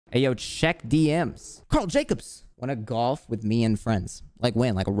Hey, yo, check DMs. Karl Jacobs. Wanna golf with me and friends? Like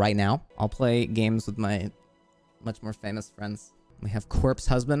when? Like right now? I'll play games with my much more famous friends. We have Corpse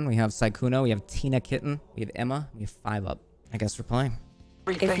Husband. We have Sytkkuno. We have TinaKitten. We have Emma. We have 5 Up. I guess we're playing.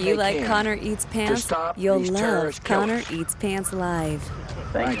 If you like Connor Eats Pants, you'll love Connor Eats Pants Live.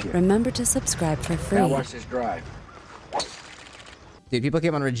 Thank you. Remember to subscribe for free. Now watch this drive. Dude, people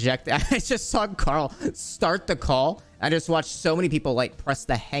keep on rejecting. I just saw Karl start the call. I just watched so many people like press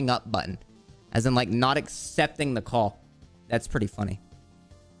the hang up button. As in like not accepting the call. That's pretty funny.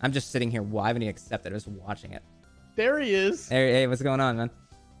 I'm just sitting here. Why haven't he accepted? Just watching it. There he is. Hey, what's going on, man?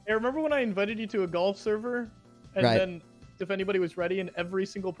 Hey, remember when I invited you to a golf server? And then if anybody was ready and every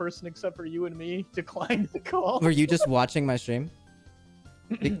single person except for you and me declined the call? Were you just watching my stream?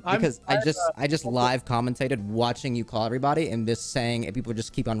 Because I just live commentated watching you call everybody and just saying and people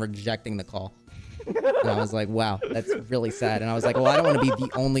just keep on rejecting the call. And I was like, wow, that's really sad. And I was like, well, I don't want to be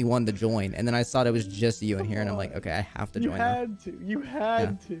the only one to join. And then I thought it was just you in here, and I'm like, okay, I have to join. You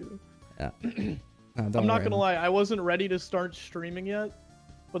had to. Yeah. I'm not gonna lie, I wasn't ready to start streaming yet,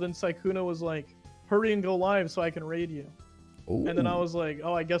 but then Sytkkuno was like, hurry and go live so I can raid you. Ooh. And then I was like,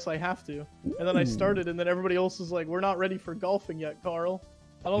 oh, I guess I have to. And then I started, and then everybody else was like, we're not ready for golfing yet, Karl.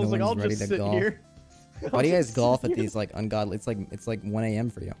 And I was like, I'll just sit here. Why do you guys golf at these like ungodly? It's like 1 a.m.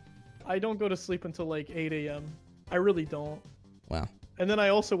 for you. I don't go to sleep until like 8 a.m. I really don't. Wow. And then I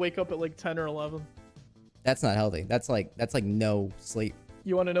also wake up at like 10 or 11. That's not healthy. That's like no sleep.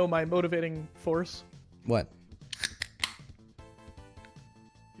 You want to know my motivating force? What?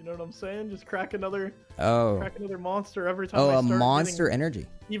 You know what I'm saying? Just crack another monster every time. Oh, I a start monster getting energy.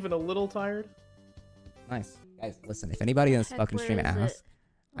 Even a little tired. Nice. Guys, listen, if anybody in this fucking stream asks,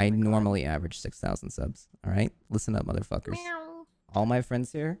 I normally average 6,000 subs. All right? Listen up, motherfuckers. Meow. All my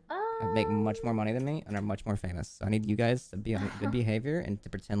friends here make much more money than me and are much more famous. So I need you guys to be on good behavior and to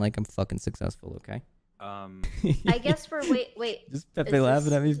pretend like I'm fucking successful, okay? I guess we're wait. Just Pepe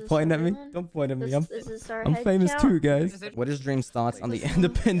laughing at me, pointing at me. Don't point at me. I'm famous too, guys. What is Dream's thoughts on the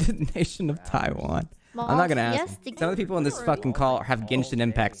independent nation of Taiwan? I'm not gonna ask. Some of the people in this fucking call have Genshin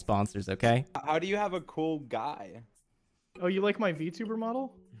Impact sponsors, okay? How do you have a cool guy? Oh, you like my VTuber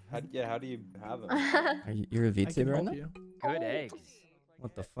model? How do you have him? You're a VTuber right now? Good eggs.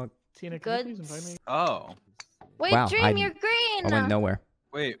 What the fuck? Tina, can you please invite me? Oh. Wait, Wow, Dream, you're green. I went nowhere.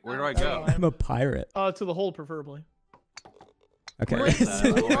 Wait, where do I go? I'm a pirate. To the hole, preferably. Okay. Where's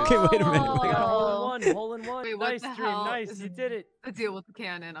Okay, wait a minute. I got a hole in one. Wait, what Nice, the Dream. hell Nice, is you did it. The deal with the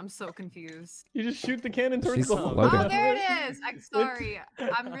cannon. I'm so confused. You just shoot the cannon towards She's the hole. floating. Oh, there it is. I'm sorry.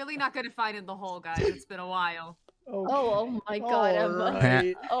 I'm really not good at finding the hole, guys. It's been a while. Oh my god, Emma.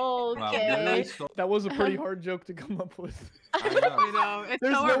 Alright. Okay. That was a pretty hard joke to come up with. You know, it's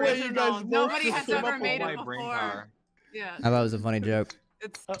There's so no way you original. guys Nobody both has came up ever with made my it brain before. power. Yeah. I thought it was a funny joke.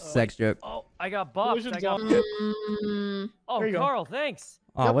 It's Sex joke. Oh, I got buffed. Collision's I got... Mm, Oh, There you go. Carl, thanks.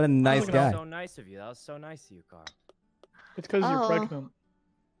 Oh, what a nice Look at That was guy. so nice of you. That was so nice of you, Carl. It's because you're Oh. pregnant.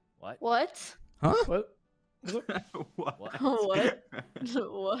 What? what? Huh? What? What? What? What?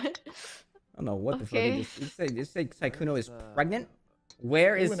 What? I don't know what the fuck. Okay. You say Sytkkuno is pregnant?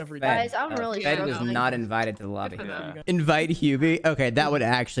 Where is Doing every Fed? Guys, I'm really Fed was struggling. not invited to the lobby. for them. Invite Hubie? Okay, that would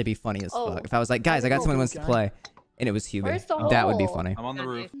actually be funny as Oh. fuck. If I was like, guys, I got someone who wants to play, and it was Where's the Hubie. That would be hole? funny. I'm on the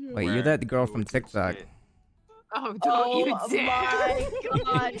roof. Wait, you're that girl from TikTok. Oh, don't Oh you dare. my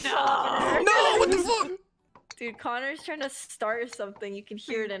god, Connor. No, what the fuck? Dude, Connor's trying to start something. You can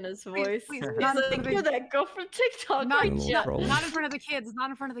hear it in his voice. please, He's not like, in you're that girl from TikTok, Not, aren't little you? troll. not in front of the kids. Not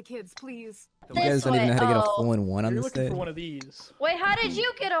in front of the kids, please. You guys This don't even know how to get a way. hole in one on You're this looking stage. for one of these. Wait, how did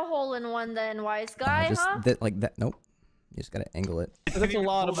you get a hole in one then, wise guy, Just huh? like that. Nope. You just gotta angle it. That's a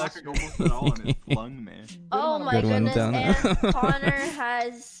lot of back us. almost at all and it flung me. Oh my Good one, goodness, Donna. and Connor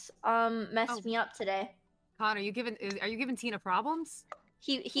has messed me up today. Connor, are you giving Tina problems?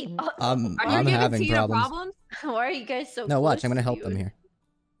 He Are you I'm giving having Tina problems. why are you guys so No, watch. close I'm gonna to help you? them here.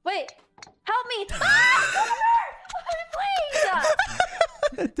 Wait, help me! Ah, Connor!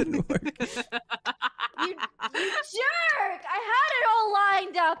 That didn't work. Please! You jerk! I had it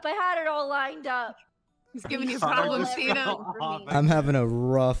all lined up. He's giving you Connor, problems, just Tina. go. I'm having a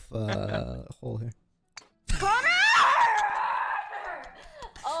rough hole here. Connor!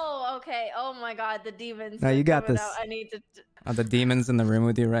 Oh, okay. Oh my god, the demons. No, are you got coming this. out. I need to. Are the demons in the room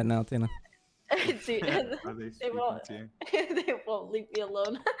with you right now, Tina? Dude, Are they they speaking won't. to you? They won't leave me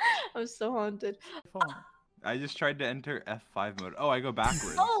alone. I'm so haunted. I just tried to enter F5 mode. Oh, I go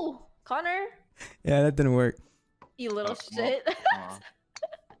backwards. Oh, Connor, Yeah, that didn't work. you little Oh, well, shit. aw.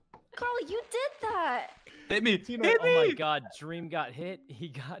 Carl, you did that. Hit me! Tina, Hit Oh my me! god, Dream got hit. He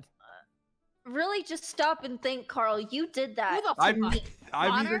got... really just stop and think, Carl. You did that. Who the I'm fuck?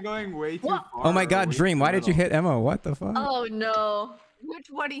 I'm either Connor? going way too What? far. Oh my or God, way Dream, too why did you little. hit Emma? What the fuck? Oh no. Which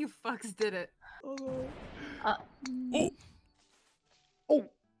one of you fucks did it? Oh,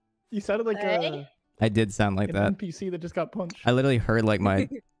 you sounded like Hey? I did sound like an that. NPC that just got punched. I literally heard like my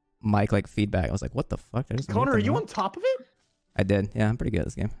mic like feedback. I was like, what the fuck? I just Connor, are hit you them. on top of it? I did. Yeah, I'm pretty good at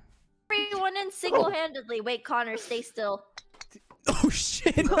this game. Everyone in single-handedly. Wait, Connor, stay still. Oh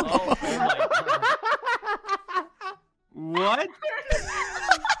shit. Oh my god. What?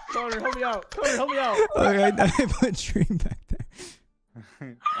 Connor, help me out. Connor, help me out. Okay, I put Dream back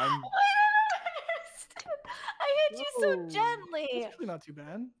there. I'm I hit you so Whoa. gently. It's actually not too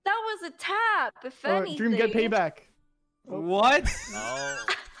bad. That was a tap, if anything. Dream, get payback. what? Oh.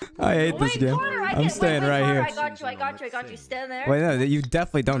 I hate this Wait, game. Connor, I'm staying right Connor, here. I got you. Stand there. Wait, no, you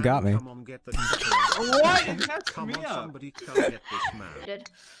definitely don't got me. Come on, get the What? You messed Come me on, up. somebody come get this man. Did.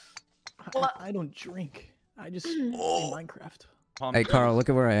 I don't drink. I just play Minecraft. Hey, Carl, look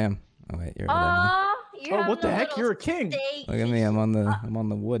at where I am. Oh wait, you're over there. now. You Oh, have what the a heck? little You're a king. steak. Look at me. I'm on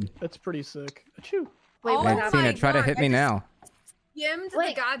the wood. That's pretty sick. Achoo. Wait, Oh what Hey, my happened? Tina, try to God, hit I me just- now. Skimmed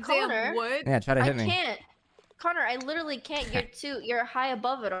Wait, the goddamn Connor? wood. Yeah, try to I hit me. can't. Connor, I literally can't. You're high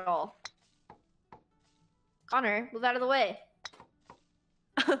above it all. Connor, move out of the way.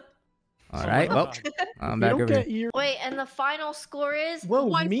 All right. Well, I'm back over here. your... Wait, and the final score is Whoa,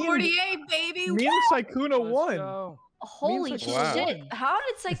 me and 148, baby. me and Sytkkuno Let's won. go. holy Sytkkuno shit! won. How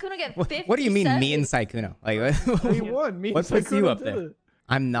did Sytkkuno get 57? What do you mean, me and Sytkkuno? Like, We won. Me and what puts you Sytkkuno up did there? it.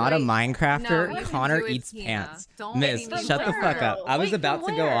 I'm not a Wait, Minecrafter. no, you Connor do it, eats Tina. pants. Don't Miss, make me shut the where, fuck up. though? I was Wait, about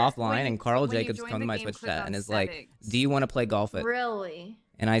from to go where? offline, and Karl when you Jacobs join come to the my game, Twitch click chat on and is like, settings. "Do you want to play golf it?" Really?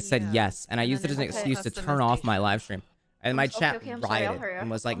 And I said Yeah. yes, and I And used then it as an there's excuse to customization. turn off my live stream. And my Okay, chat okay, I'm sorry, I'll rioted hurry up.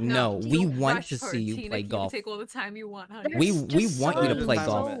 and was like, No, "No, you we don't want rush to her, see you Tina. play You can golf. take all the time you want, honey. We There's we just want you to so play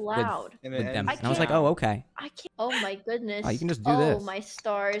golf loud. with them." I And I was like, can't- "Oh, okay." I can't. Oh my goodness. Oh, you can just do oh this. my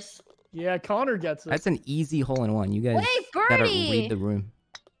stars. Yeah, Connor gets it. That's an easy hole in one. You guys Wait, gotta birdie! read the room.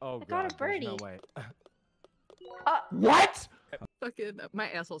 Oh I god. got a there's no birdie. way. What? Fucking, my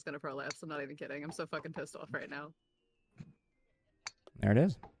asshole's gonna prolapse. I'm not even kidding. I'm so fucking pissed off right now. There it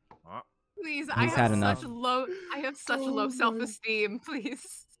is. Please, He's I had have enough. such low. I have such Oh low my- self-esteem.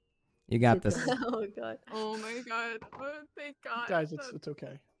 Please. You got this. Oh god. Oh my god. Oh, thank God. Guys, it's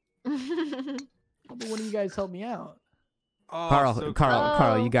okay. But one of you guys help me out. Oh, Carl, so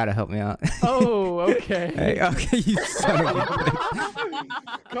Carl, Oh. you gotta help me out. Oh, okay. Hey, okay, you son of a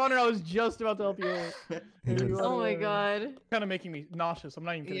bitch. Connor, I was just about to help you out. Oh my god. Kind of making me nauseous. I'm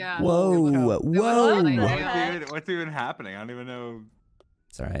not even kidding. Yeah. Whoa, What? whoa. What? what's even happening? I don't even know.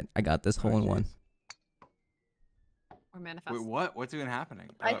 It's all right. I got this hole in one. Or manifest. Wait, what? What's even happening?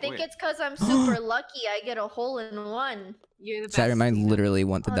 I think wait. it's because I'm super lucky. I get a hole in one. You're the best. Chat, I literally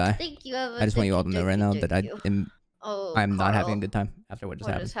want to Oh, die. thank you, Evan. I just want you all Thank to know right now thank that you. I'm Oh, not having a Carl, good time after what just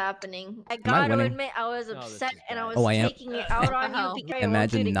What happened. is happening? I I gotta winning? admit, I was No, this upset is and I bad. was Oh, I am? taking it out on Oh. you because I want you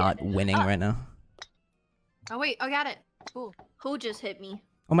Imagine to not get... winning right now. Oh wait, I got it. Cool. Who just hit me?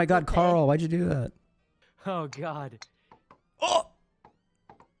 Oh my god, Okay. Carl, why'd you do that? Oh god. Oh!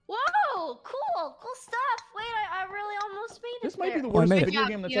 Whoa! Cool stuff. Wait, I really almost made it. This might be the Oh, I worst made it. video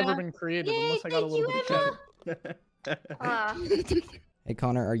game that's Yeah. ever been created, Yay, unless I got a thank little you, bit of credit. Ah. Hey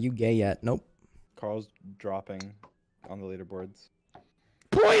Connor, are you gay yet? Nope. Carl's dropping on the leaderboards.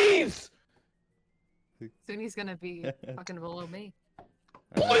 Please! Soon he's gonna be fucking below me.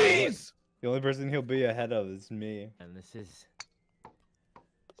 Please! The only person he'll be ahead of is me. And this is.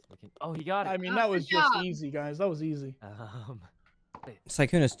 Oh, he got it. I mean, that was just job. easy, guys. That was easy.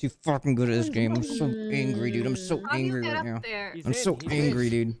 Sytkuno's too fucking good at this game. I'm so angry, dude. I'm so How do you angry get right up now. there? He's I'm in, so he's angry,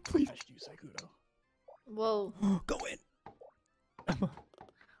 in. dude. Please, you, Sytkkuno. Whoa. Go in. I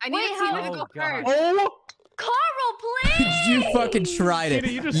Wait, need Tina how- to go Oh, God. first. Oh! Carl, please! You fucking tried it.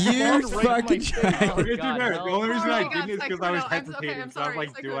 Tina, you just You spawned right in my fucking face. tried To it. be God, fair, no. the only reason Oh I my God, didn't is because I was Sytkkuno, I'm so- okay, hesitating. I'm So I was sorry,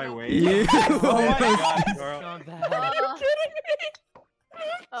 like, do I Sytkkuno. wait? You Oh my almost- god, Carl. So bad.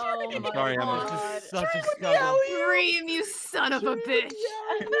 Oh I'm my sorry, Emma. god. This is such a struggle. Dream, you son of a bitch.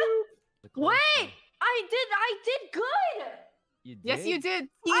 Wait! I did good! You did? Yes, you did, I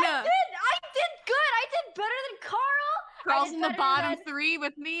Tina. did good! I did better than Carl! I Carl's did in the better bottom than- 3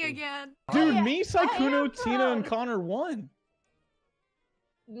 with me again. Dude, Yeah, me, I am Sytkkuno, Tina, and proud. Connor won.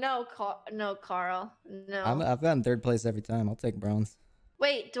 No, Carl. No. I've gotten third place every time. I'll take bronze.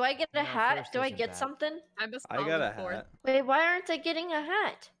 Wait, do I get a No, hat? first Do I isn't get bad. something? I'm just I got a hat. Wait, why aren't I getting a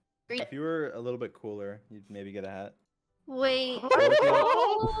hat? If you were a little bit cooler, you'd maybe get a hat. Wait. Or if you had,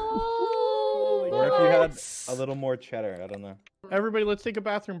 Oh, or if you had what? a little more cheddar, I don't know. Everybody, let's take a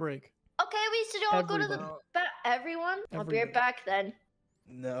bathroom break. Okay, we should all go to the Everybody. everyone? I'll be right Everybody. back then.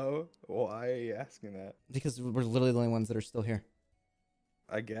 No. Why are you asking that? Because we're literally the only ones that are still here.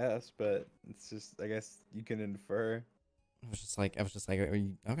 I guess, but it's just. I guess you can infer. I was just like, are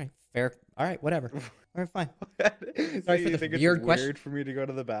you, okay, fair. All right, whatever. All right, fine. So Sorry for you the think it's weird weird question. for me to go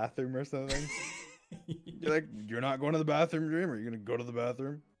to the bathroom or something? You're like, you're not going to the bathroom, Dream? Are you gonna go to the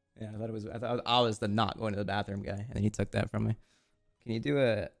bathroom? Yeah, I thought I was the not going to the bathroom guy, and then you took that from me. Can you do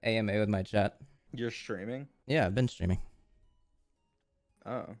a AMA with my chat? You're streaming? Yeah, I've been streaming.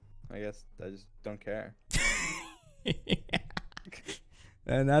 Oh, I guess I just don't care.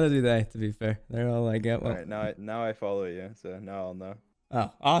 And neither do they, to be fair. They're all like, yeah, well. All right, now I follow you, so now I'll know.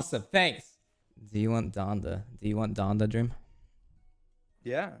 Oh, awesome. Thanks. Do you want Donda, Dream?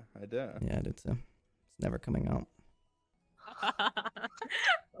 Yeah, I do. Yeah, I did too. It's never coming out.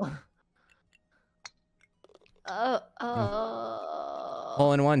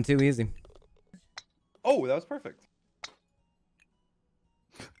 Hole in one, too easy. Oh, that was perfect.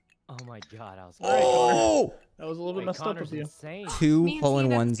 Oh my god, I was. Oh! That was a little bit messed up with you. Insane. Two Me and hole in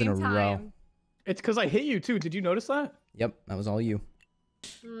Tina at the ones in a same row. time. It's because I hit you too. Did you notice that? Yep, that was all you.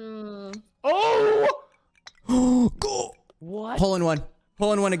 Oh! Go! What? Hole in one.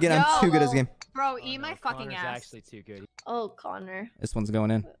 Hole in one again. I'm too good at this game. Bro, Oh, eat no, my fucking Connor's ass. actually too good. Oh, Connor, This one's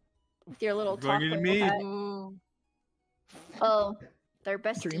going in. with your little Going into taco me. hat. Ooh. Oh, they're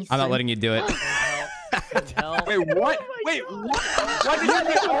besties. I'm not letting you do it. Hell. Wait, what? Wait, what? Why did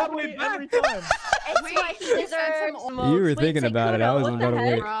you get all the way back? Every time. It's Wait, what he he just said deserves. some You were Sweet thinking about it. I Sytkkuno, was what about the to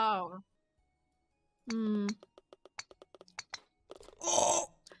heck? wait. Bro. Oh,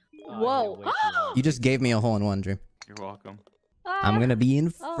 Whoa. way too long. You just gave me a hole in one, Dream. You're welcome. I'm gonna be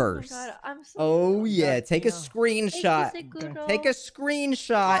in Oh my first. God, I'm so Oh yeah, take a Tina. screenshot. Thank you, Sytkkuno. Take a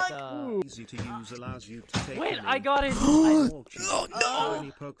screenshot. Easy to use allows you to take Wait, them I in. got it. Oh, Oh,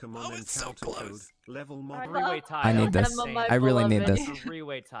 any Pokemon Oh, it's so encounter code, close. level I mod. Three-way tie. I need That's this. insane. I really need beloved. this. It's a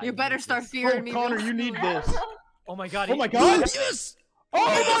three-way tie. You better need start this. fearing Oh, me. Connor, real you need soon. this. Oh my god. Oh my he- God. Yes. Oh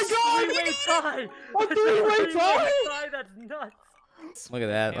my God! Three-way tie. A three-way tie? That's nuts. Look at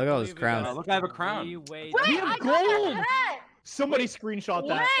that. Look at all those crowns. Look, I have a crown. Three-way Wait, We tie. have I got gold. the hat. Somebody screenshot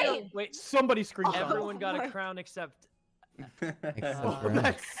that. Wait. Wait, Somebody screenshot it. everyone got a crown except. Except for-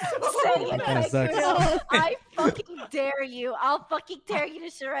 That's Say it, That kinda sucks. Sytkkuno. I fucking dare you. I'll fucking tear you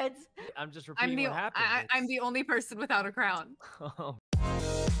to shreds. I'm just I'm repeating the what happened. I'm the only person without a crown. Oh.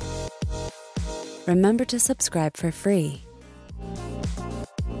 Remember to subscribe for free